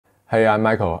Hey, I'm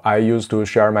Michael. I used to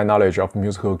share my knowledge of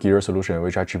musical gear solutions,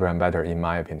 which are cheaper and better in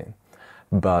my opinion.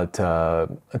 But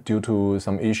due to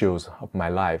some issues of my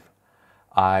life,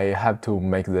 I have to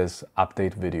make this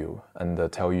update video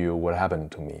and tell you what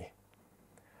happened to me.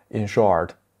 In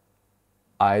short,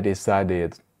 I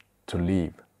decided to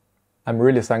leave. I'm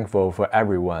really thankful for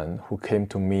everyone who came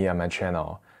to me and my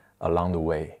channel along the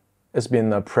way. It's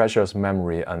been a precious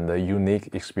memory and a unique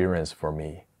experience for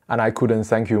me. And I couldn't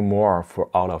thank you more for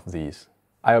all of these.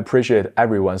 I appreciate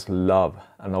everyone's love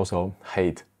and also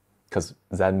hate, because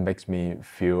that makes me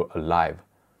feel alive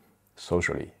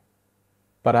socially.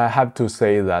 But I have to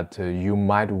say that you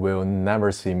might will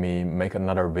never see me make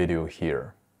another video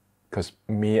here, because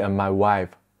me and my wife,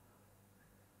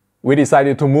 we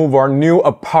decided to move our new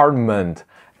apartment.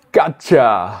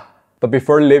 Gotcha! But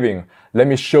before leaving, let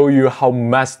me show you how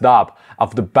messed up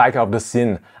of the back of the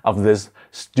scene of this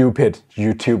stupid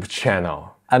YouTube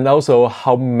channel. And also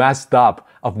how messed up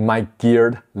of my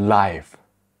geared life.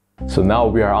 So now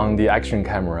we are on the action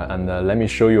camera and let me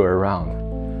show you around.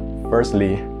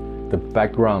 Firstly, the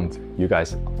background you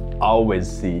guys always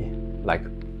see, like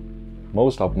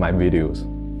most of my videos,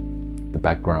 the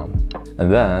background. And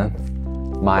then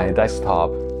my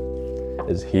desktop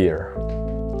is here.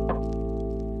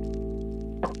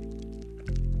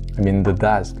 I mean the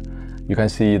desk. You can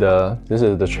see this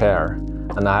is the chair,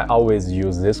 and I always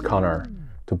use this corner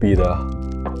to be the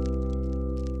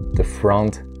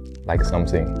front, like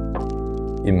something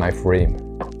in my frame,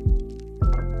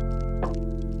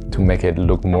 to make it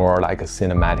look more like a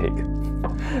cinematic.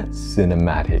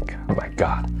 Cinematic, oh my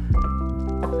god.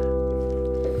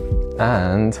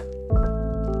 And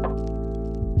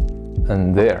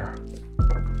there,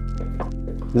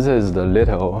 this is the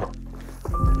little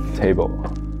table.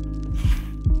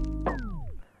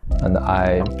 And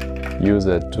I use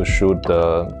it to shoot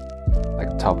the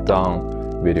top-down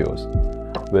videos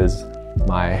with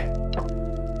my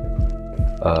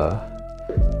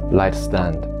light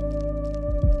stand.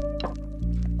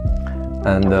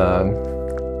 And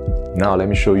now let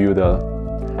me show you the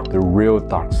real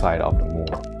dark side of the moon.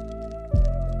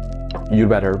 You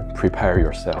better prepare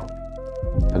yourself,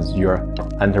 because you're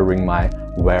entering my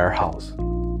warehouse.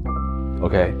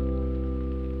 Okay?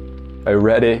 Are you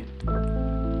ready?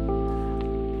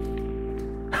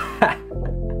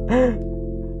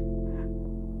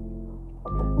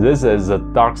 This is the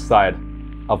dark side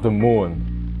of the moon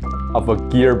of a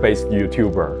gear-based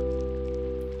YouTuber.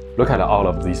 Look at all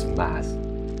of these mess.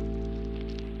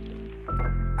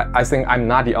 I think I'm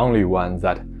not the only one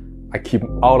that I keep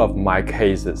all of my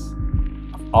cases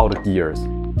of all the gears,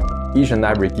 each and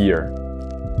every gear.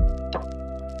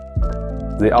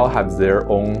 They all have their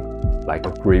own like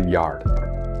a graveyard.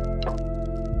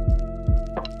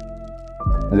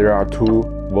 There are two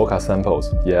vocal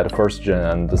samples, yeah, the first gen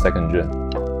and the second gen.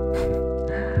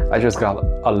 I just got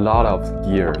a lot of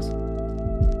gears,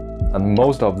 and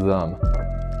most of them,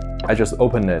 I just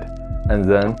open it and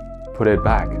then put it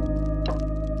back,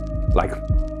 like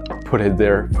put it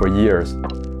there for years.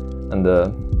 And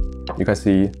you can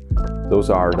see those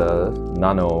are the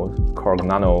Korg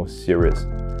Nano series.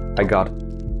 I got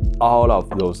all of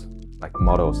those like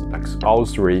models, like all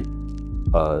three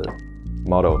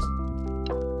models,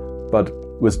 but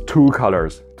with two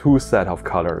colors, two set of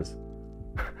colors.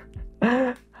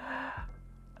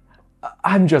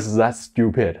 I'm just that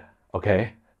stupid,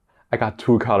 okay? I got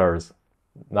two colors,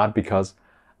 not because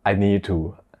I need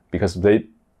to, because they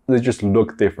just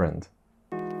look different.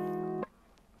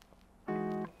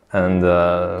 And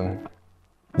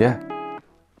yeah.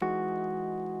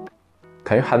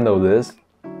 Can you handle this?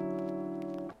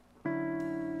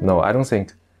 No, I don't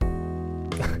think.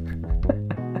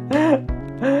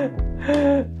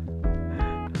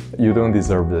 You don't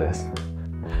deserve this.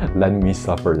 Let me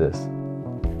suffer this.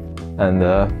 And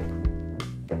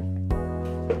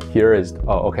here is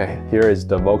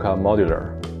the vocal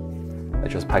modular. I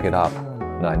just pack it up,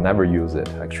 and I never use it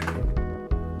actually.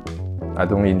 I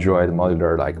don't enjoy the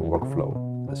modular like workflow.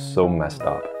 It's so messed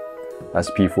up.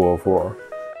 SP404,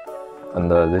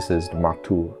 and this is the Mark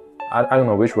II. I don't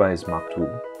know which one is Mark II,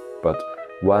 but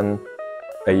one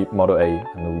Model A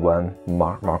and one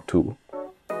Mark II.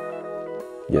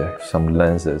 Yeah, some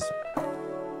lenses.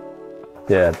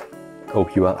 Yeah,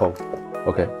 OP1. Oh,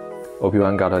 okay.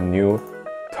 OP1 got a new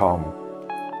tom.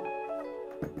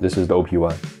 This is the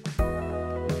OP1.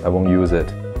 I won't use it.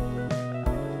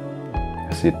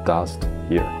 I see dust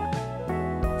here.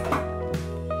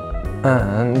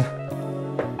 And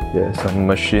yeah, some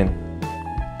machine.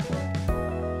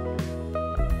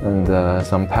 And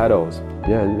some pedals.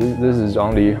 Yeah, this is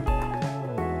only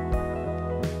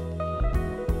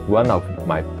one of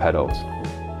my pedals.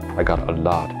 I got a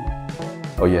lot.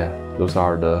 Oh yeah, those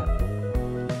are the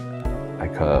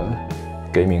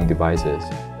gaming devices,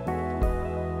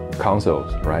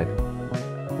 consoles, right?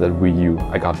 That Wii U,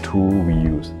 I got 2 Wii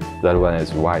U's. That one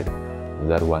is white,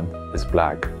 that one is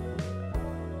black.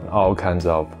 All kinds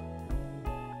of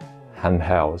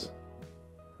handhelds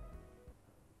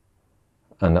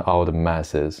and all the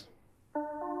masses,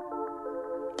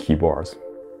 keyboards,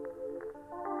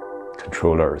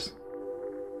 controllers,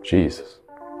 Jesus,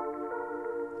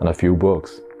 and a few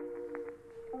books.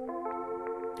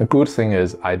 The good thing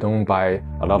is I don't buy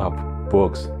a lot of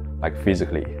books like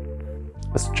physically.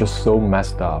 It's just so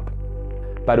messed up.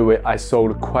 By the way, I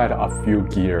sold quite a few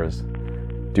gears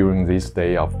during this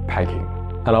day of packing,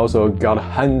 and also got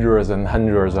hundreds and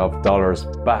hundreds of dollars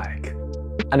back.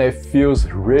 And it feels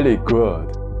really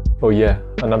good. Oh yeah,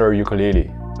 another ukulele.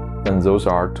 And those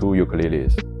are 2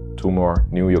 ukuleles, 2 more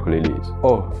new ukuleles.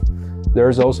 Oh,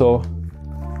 there's also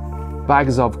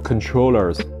bags of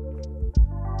controllers,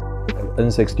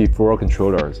 N64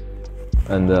 controllers,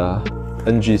 and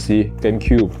NGC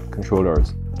GameCube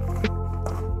controllers.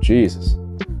 Jesus,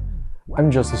 I'm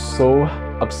just so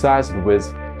obsessed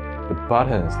with the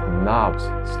buttons, the knobs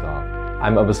stuff.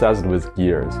 I'm obsessed with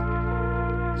gears.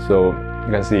 So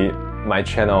you can see my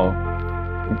channel,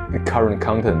 the current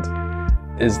content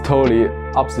is totally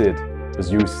opposite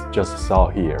as you just saw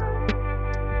here.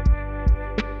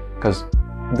 Because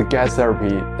the gas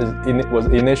therapy was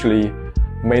initially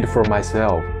made for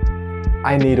myself.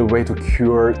 I need a way to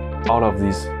cure all of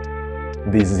this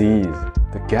disease,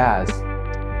 the gas.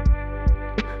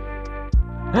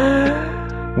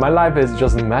 My life is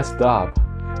just messed up.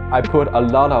 I put a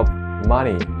lot of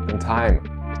money and time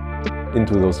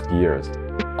into those gears.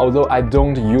 Although I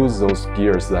don't use those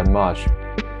gears that much,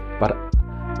 but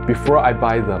before I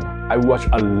buy them, I watch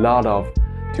a lot of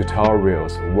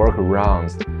tutorials,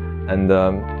 workarounds, and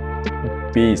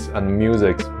beats and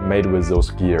music made with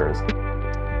those gears.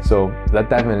 So that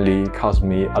definitely cost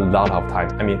me a lot of time.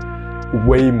 I mean,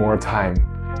 way more time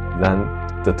than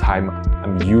the time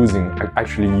I'm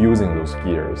actually using those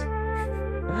gears.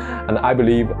 And I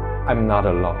believe I'm not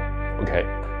alone, okay?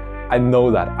 I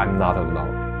know that I'm not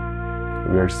alone.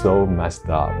 We're so messed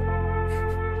up.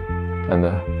 And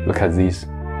look at these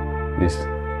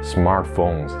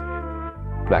smartphones,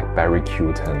 BlackBerry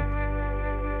Q10.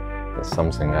 That's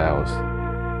something else.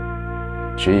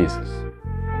 Jesus.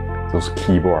 Those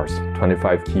keyboards,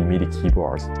 25 key MIDI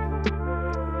keyboards.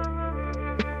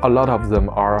 A lot of them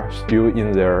are still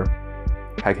in their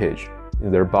package,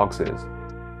 in their boxes.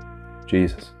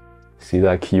 Jesus. See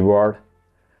that keyboard?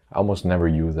 I almost never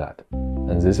use that.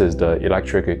 And this is the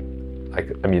electric,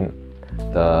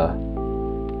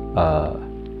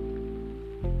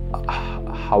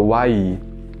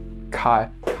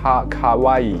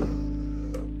 Hawaii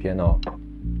piano,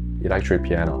 electric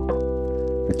piano.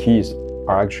 The keys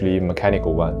are actually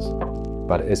mechanical ones,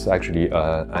 but it's actually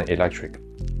an electric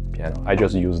piano. I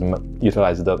just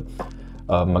utilize the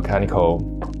mechanical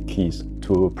keys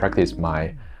to practice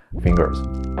my fingers.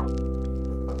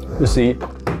 You see,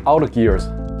 all the gears,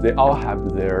 they all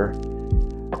have their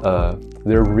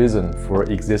reason for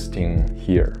existing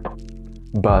here,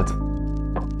 but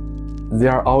they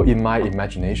are all in my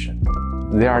imagination.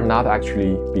 They are not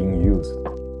actually being used.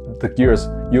 The gears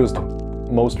used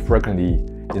most frequently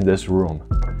in this room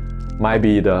might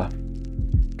be the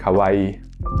Kawaii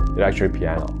electric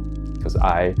piano, because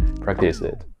I practice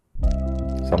it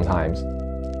sometimes.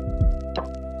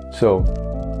 So,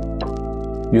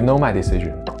 you know my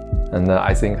decision, and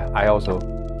I think I also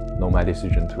know my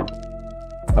decision too.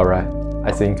 Alright,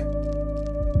 I think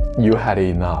you had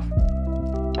enough.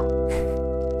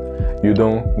 You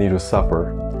don't need to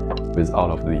suffer with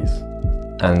all of these.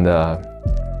 And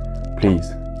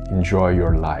please enjoy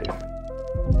your life.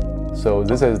 So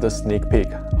this is the sneak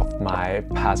peek of my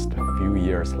past few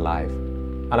years' life.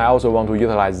 And I also want to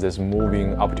utilize this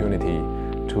moving opportunity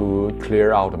to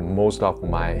clear out most of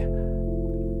my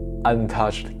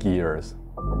untouched gears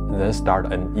and then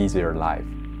start an easier life.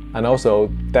 And also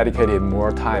dedicated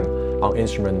more time on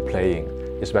instrument playing,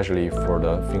 especially for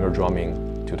the finger drumming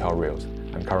tutorials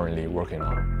I'm currently working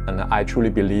on. And I truly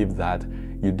believe that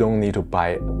you don't need to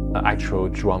buy an actual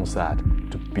drum set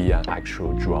to be an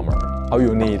actual drummer. All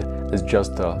you need is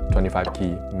just a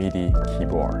 25-key MIDI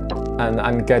keyboard. And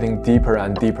I'm getting deeper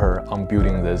and deeper on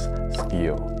building this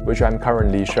skill, which I'm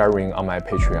currently sharing on my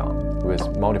Patreon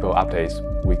with multiple updates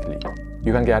weekly.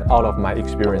 You can get all of my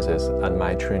experiences and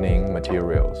my training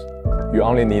materials. You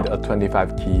only need a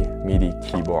 25-key MIDI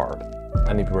keyboard.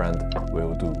 Any brand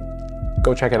will do.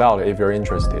 Go check it out if you're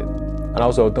interested. And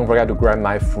also don't forget to grab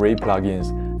my free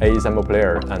plugins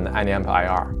AASamplePlayer and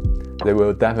AnyAmpIR. they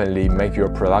will definitely make your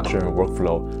production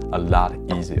workflow a lot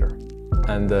easier.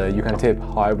 And you can tip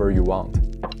however you want,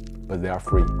 but they are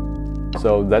free.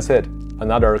 So that's it,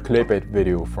 another clickbait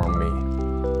video from me.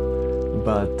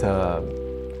 But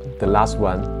the last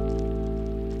one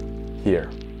here.